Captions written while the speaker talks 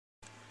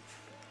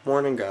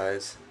Morning,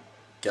 guys.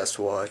 Guess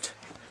what?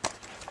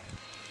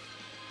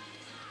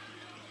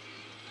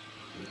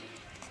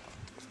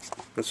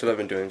 That's what I've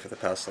been doing for the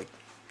past like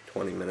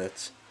 20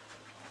 minutes.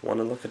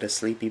 Wanna look at a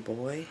sleepy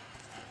boy?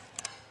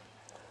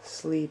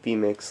 Sleepy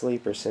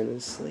McSleeperson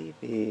is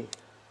sleepy.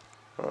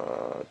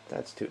 Aw,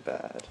 that's too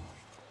bad.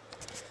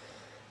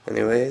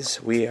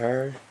 Anyways, we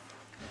are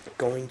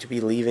going to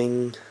be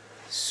leaving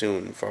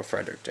soon for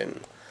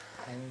Fredericton.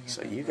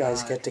 So you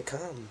guys get to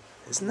come.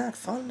 Isn't that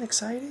fun and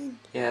exciting?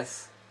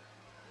 Yes.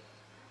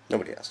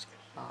 Nobody asked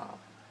you.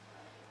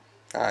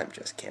 I'm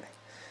just kidding.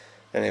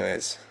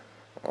 Anyways,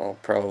 I'll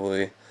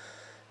probably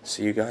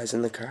see you guys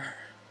in the car.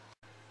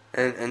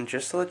 And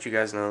just to let you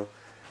guys know,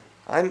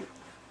 I'm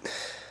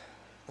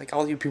like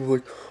all you people are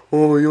like,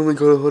 oh, you only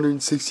got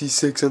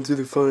 166 onto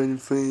the Fine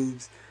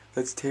Flames.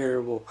 That's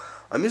terrible.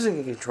 I'm using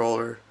a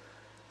controller,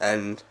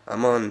 and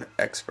I'm on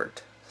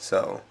expert.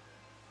 So,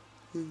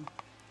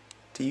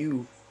 to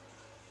you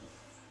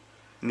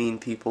mean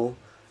people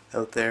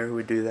out there who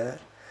would do that,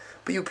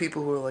 but you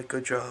people who are like,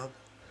 good job,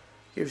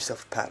 give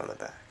yourself a pat on the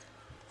back.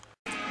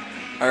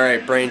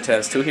 Alright, brain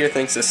test. Who here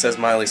thinks this says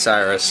Miley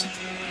Cyrus?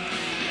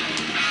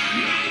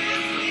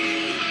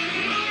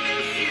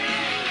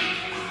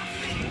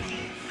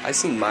 I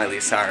seen Miley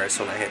Cyrus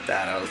when I hit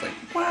that. I was like,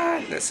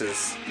 what? This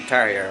is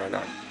Guitar Hero,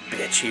 not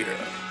Bitch Hero.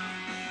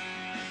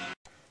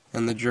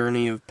 And the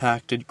journey of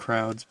packed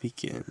crowds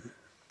begin.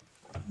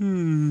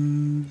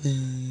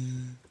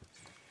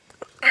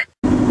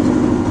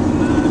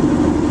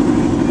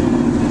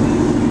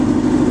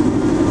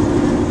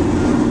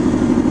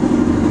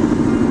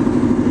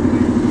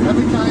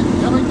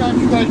 Every time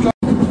you guys drive.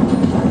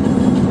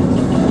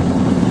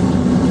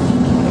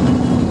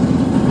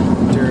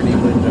 Dirty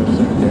windows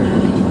are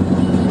dirty.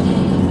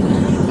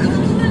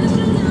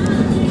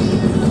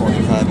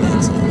 45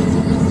 minutes.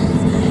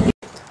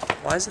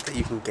 Why is it that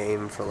you can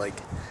game for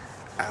like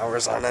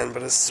hours on end,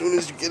 but as soon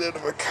as you get out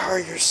of a car,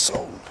 you're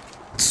so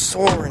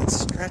sore and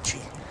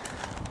stretchy?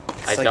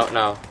 I don't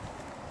know.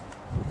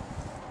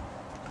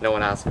 No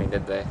one asked me,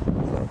 did they?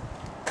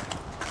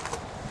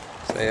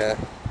 So yeah,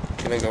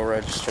 I'm gonna go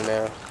register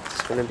now.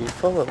 It's gonna be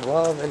full of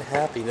love and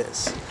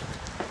happiness.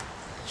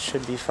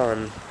 Should be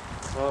fun.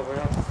 Well, we're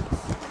not.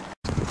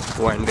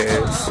 Wendy's.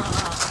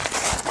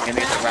 I'm gonna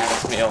get the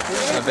raddest meal.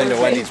 I've been to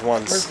Wendy's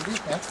once. I'm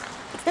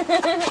gonna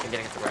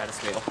get the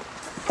raddest meal.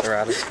 The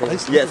raddest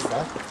meal? Yes.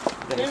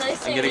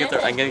 I'm gonna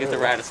get the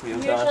raddest meal,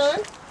 You're Josh.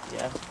 Sean?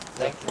 Yeah.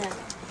 Thank you.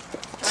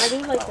 I do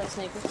like that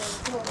sneakers.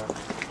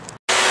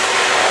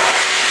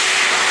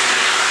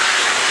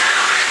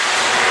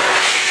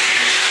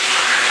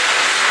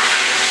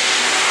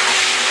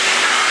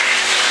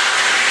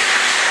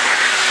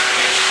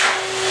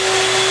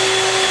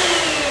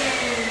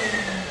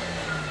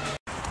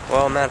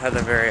 Well, Matt had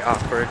a very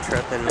awkward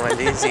trip in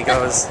Wendy's. He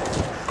goes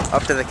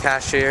up to the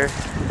cashier,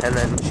 and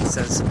then she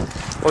says,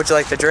 what would you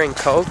like to drink,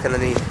 Coke? And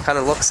then he kind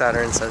of looks at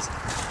her and says,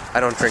 I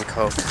don't drink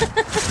Coke.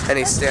 And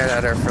he stared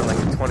at her for like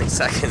 20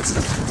 seconds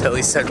until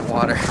he said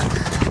water.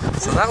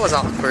 So that was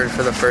awkward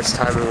for the first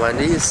time in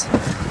Wendy's.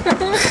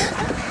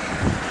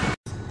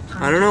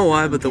 I don't know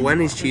why, but the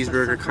Wendy's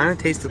cheeseburger kind of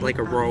tasted like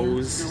a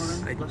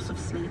rose.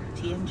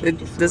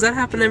 Does that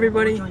happen to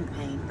everybody?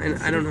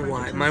 I don't know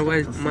why. My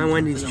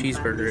Wendy's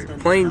cheeseburger,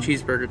 plain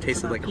cheeseburger,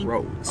 tasted like a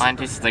rose. Mine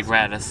tastes like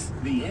radish.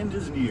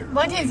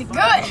 Mine tasted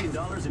good.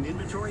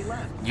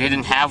 You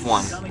didn't have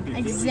one.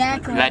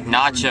 Exactly. You had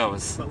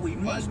nachos.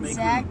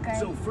 Exactly.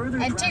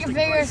 And chicken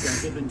fingers.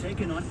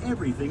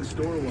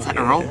 Is that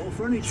Earl?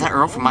 Is that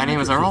Earl from My Name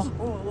is Earl?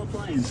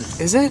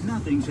 Is it?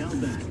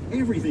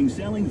 Everything's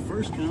selling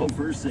first come,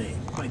 first save.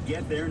 But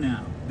get there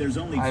now. There's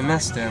only I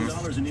missed him.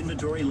 $5 in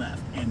inventory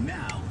left, and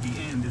now the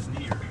end is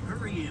near.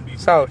 Hurry in.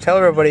 So, tell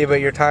everybody about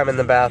your time in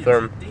the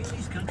bathroom.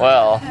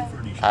 Well,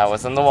 I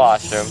was in the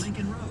washroom.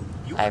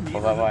 I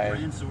pulled out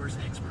my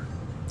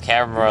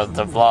camera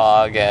to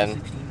vlog,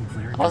 and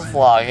I was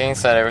vlogging,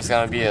 said I was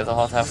going to be there the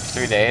whole time for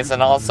 3 days,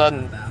 and all of a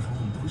sudden,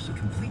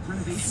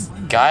 this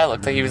guy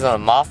looked like he was in a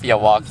mafia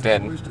walked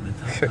in.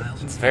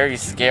 It's very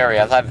scary.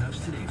 I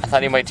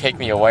thought he might take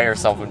me away or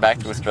something back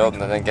to his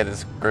building and then get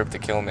his group to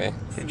kill me.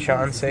 Did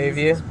Sean save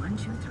you?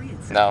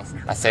 No,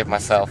 I saved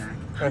myself.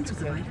 That's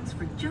good.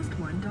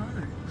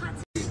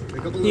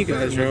 You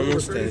guys are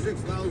almost dead.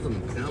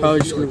 Probably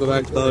just gonna go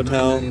back to the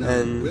hotel and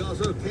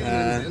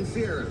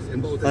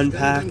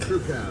unpack.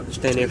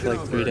 Stay here for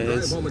like 3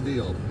 days.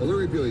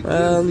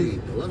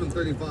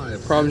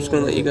 Probably just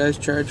gonna let you guys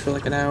charge for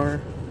like an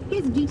hour.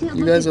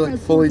 You guys are like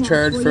fully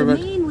charged for about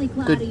a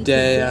good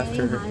day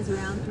after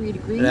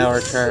an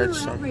hour charge,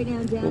 so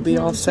we'll be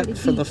all set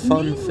for the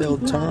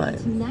fun-filled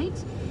time.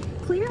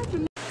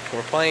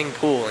 We're playing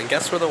pool, and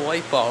guess where the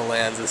white ball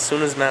lands as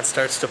soon as Matt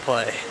starts to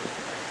play.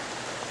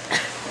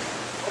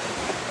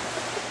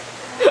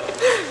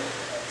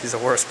 He's the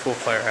worst pool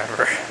player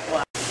ever.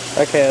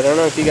 Okay, I don't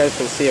know if you guys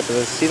can see it,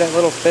 but see that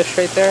little fish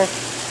right there?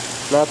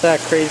 Not that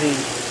crazy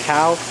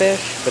cow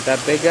fish, but that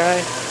big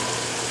guy?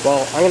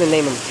 Well, I'm gonna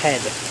name him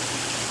Ted.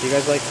 You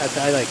guys like that?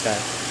 I like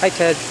that. Hi,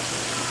 Ted.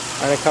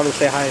 I'm gonna come and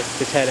say hi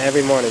to Ted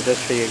every morning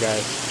just for you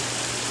guys.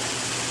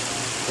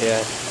 Yeah,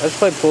 I just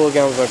played pool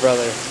again with my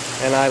brother,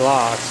 and I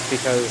lost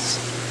because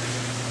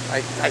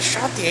I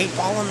shot the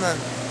 8-ball in the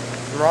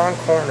wrong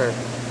corner,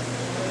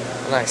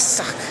 and I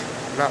suck.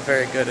 I'm not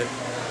very good at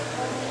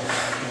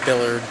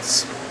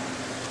billiards.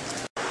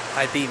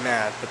 I beat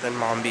Matt, but then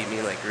Mom beat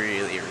me like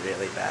really,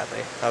 really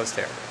badly. That was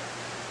terrible.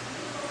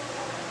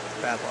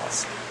 Bad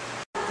loss.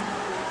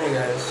 Hey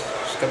guys,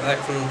 just got back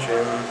from the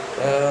gym.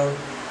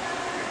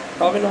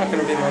 Probably not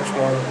gonna be much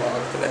more of a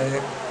vlog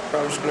today.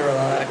 Probably just gonna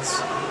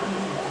relax,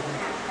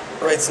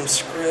 write some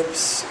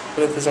scripts,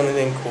 but if there's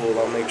anything cool,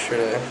 I'll make sure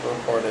to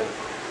record it.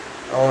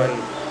 Oh, and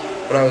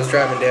when I was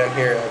driving down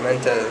here, I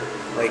meant to,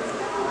 like,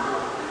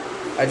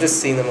 I just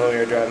seen them when we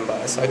were driving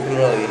by, so I couldn't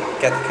really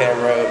get the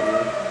camera out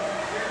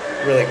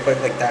and really quick,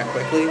 like that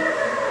quickly.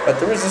 But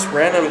there was this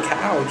random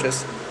cow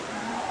just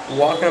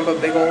walking up a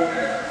big old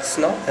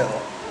snow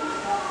hill.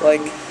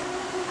 Like,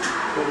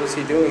 what was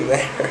he doing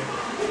there?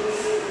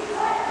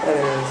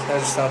 Anyways, I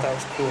just thought that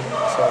was cool,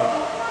 so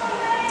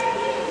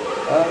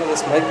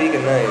this might be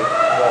good night.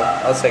 Well,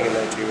 I'll say good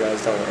night to you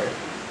guys, don't worry.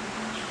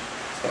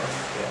 So,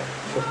 yeah.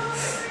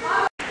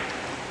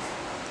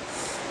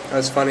 That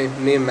was funny.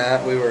 Me and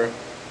Matt, we were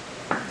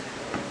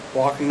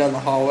walking down the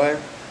hallway,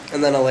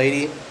 and then a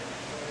lady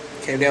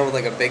came down with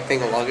like a big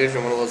thing of luggage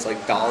and one of those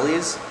like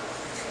dollies.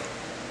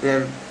 And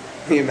then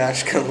me and Matt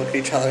just kind of looked at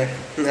each other,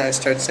 and then I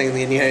started singing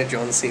the Indiana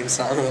Jones theme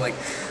song. We're like,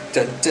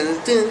 dun dun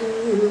dun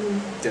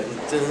dun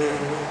dun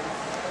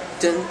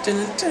dun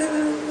dun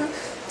dun.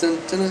 Dun,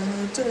 dun,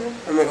 dun, dun.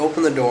 And we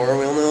opened the door,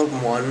 we only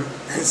opened one,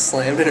 and it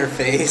slammed in her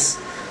face.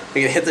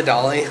 We hit the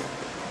dolly, and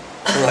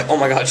we're like, oh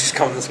my god, she's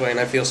coming this way, and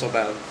I feel so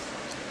bad.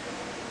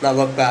 And I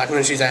look back, and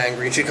then she's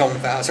angry, and she's coming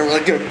fast, and we're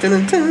like, dun,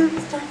 dun, dun,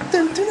 dun,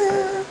 dun,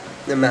 dun. And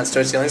then Matt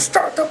starts yelling,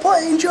 start the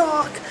plane,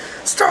 Jock!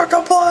 Start the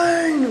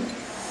plane!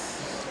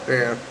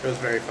 Yeah, it was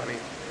very funny.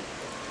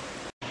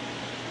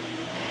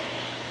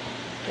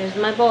 There's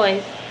my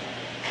boys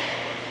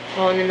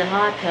going in the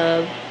hot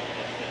tub.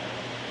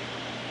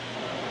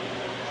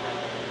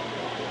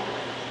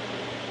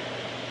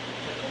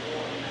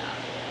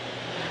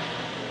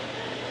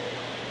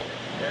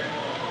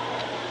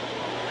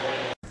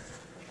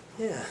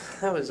 Yeah,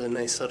 that was a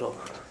nice little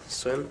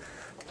swim.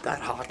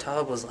 That hot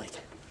tub was like,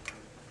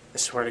 I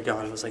swear to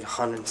God, it was like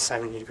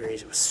 170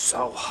 degrees. It was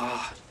so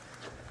hot.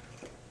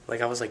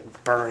 Like I was like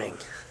burning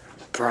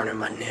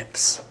my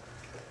nips,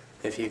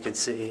 if you could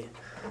see.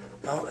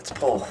 Oh, let's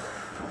pull.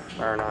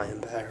 Aren't I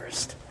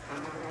embarrassed?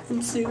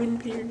 I'm so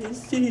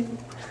embarrassed.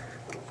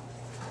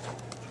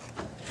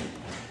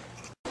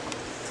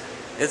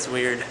 It's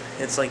weird.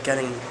 It's like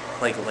getting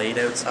like late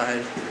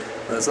outside.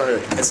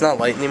 It's not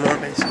light anymore,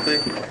 basically.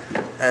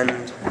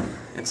 And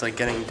it's like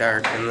getting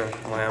dark in the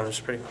lounge. It's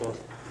pretty cool.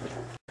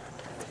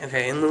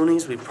 Okay, in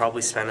Looney's, we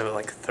probably spent about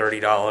like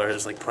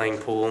 $30 like playing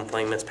pool and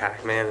playing Miss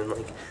Pac-Man and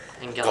like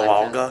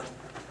Galalga.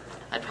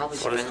 I'd probably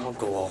What is it called?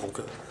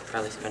 Galalga.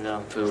 probably spend it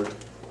on food.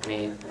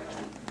 Me.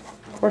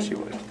 Of course you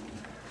would.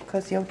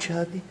 Cause you're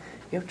chubby.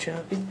 You're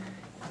chubby.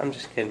 I'm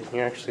just kidding.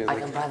 You're actually I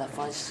like can buy the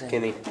fudge thing.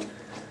 skinny.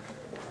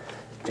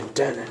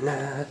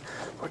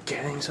 We're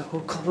getting so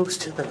close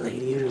to the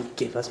lady who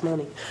gave us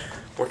money.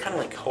 We're kind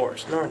of like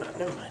whores. No, we're not.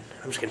 Never mind.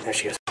 I'm just kidding. There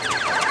she goes.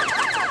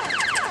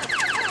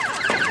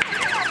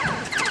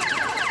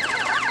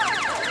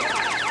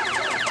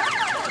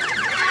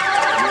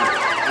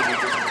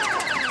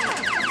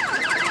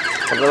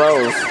 Look at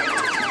those.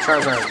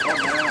 Charizard.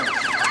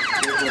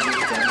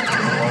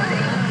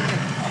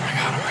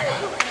 Oh my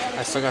god.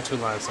 I still got 2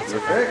 lives. That's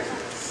okay.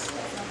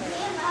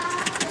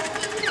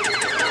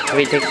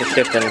 Maybe take the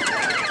ship and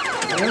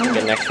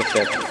get an extra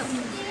ship.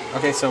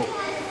 Okay, so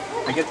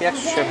I get the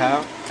extra ship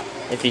how?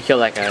 If you kill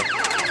that guy.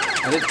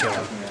 I did kill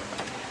him.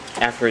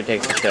 After he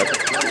takes the ship.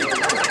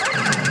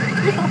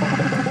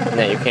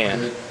 No, you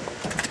can't.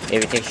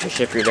 If he takes your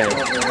ship, you're dead.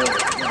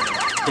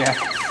 Yeah.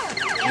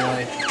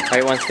 Really.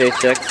 Alright, 1 stage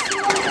 6.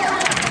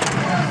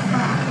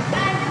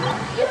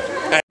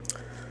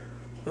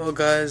 Well,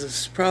 guys,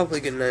 it's probably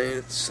good night.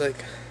 It's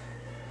like,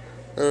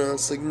 I don't know,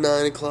 it's like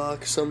 9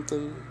 o'clock or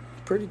something.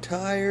 Pretty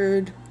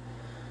tired.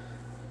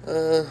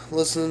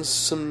 Listening to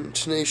some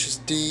Tenacious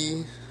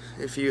D.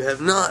 If you have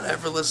not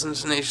ever listened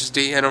to Tenacious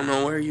D, I don't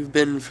know where you've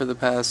been for the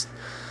past,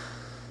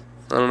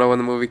 I don't know when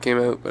the movie came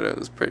out, but it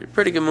was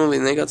pretty good movie,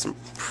 and they got some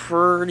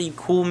pretty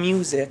cool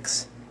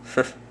musics.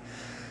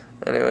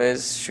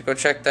 Anyways, you should go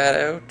check that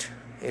out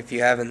if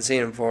you haven't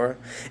seen it before.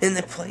 And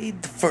they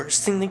played the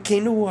first thing that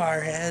came to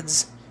our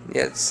heads.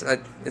 Yeah, it's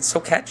so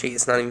catchy,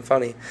 it's not even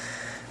funny.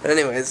 But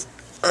anyways,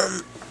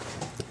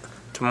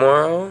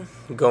 tomorrow,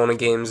 I'm going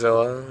to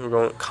GameZilla, we're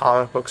going to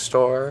comic book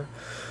store,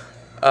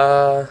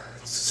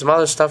 some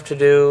other stuff to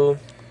do,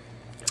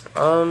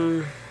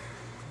 gonna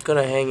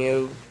hang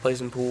out, play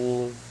some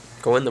pool,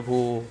 go in the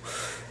pool,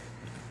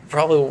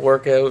 probably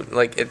work out.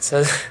 Like it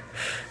says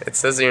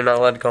that you're not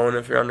allowed to go in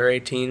if you're under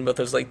 18, but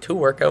there's like 2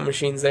 workout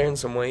machines there and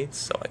some weights,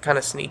 so I kind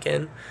of sneak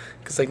in,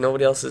 because like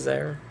nobody else is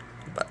there,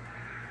 but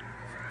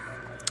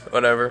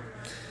whatever.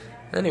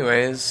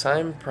 Anyways,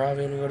 I'm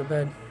probably gonna go to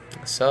bed,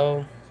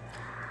 so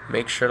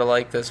make sure to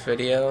like this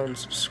video and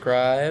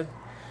subscribe,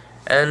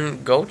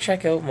 And go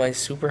check out my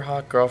super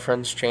hot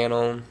girlfriend's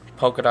channel,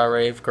 Polka Dot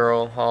Rave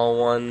Girl, all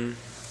one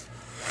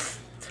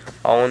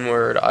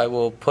word. I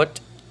will put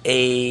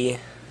a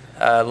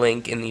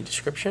link in the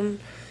description.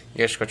 You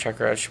guys should go check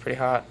her out. She's pretty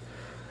hot.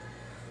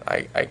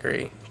 I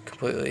agree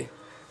completely.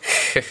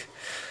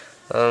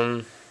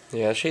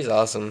 Yeah, she's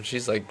awesome.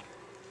 She's like,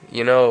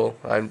 I don't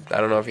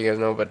know if you guys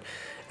know, but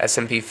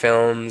SMP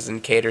Films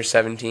and Cater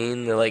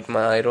 17, they're like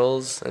my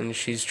idols, and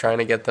she's trying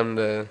to get them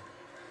to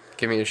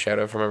give me a shout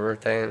out for my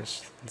birthday, and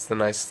it's the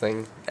nicest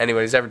thing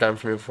anybody's ever done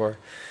for me before.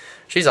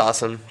 She's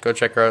awesome. Go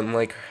check her out and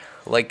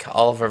like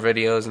all of her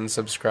videos and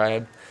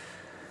subscribe.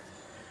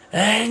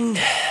 And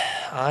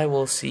I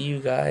will see you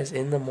guys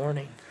in the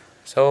morning.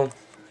 So,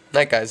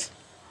 night, guys.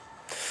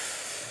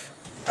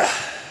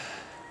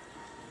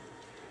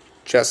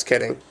 Just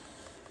kidding.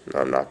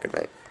 No, not good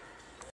night.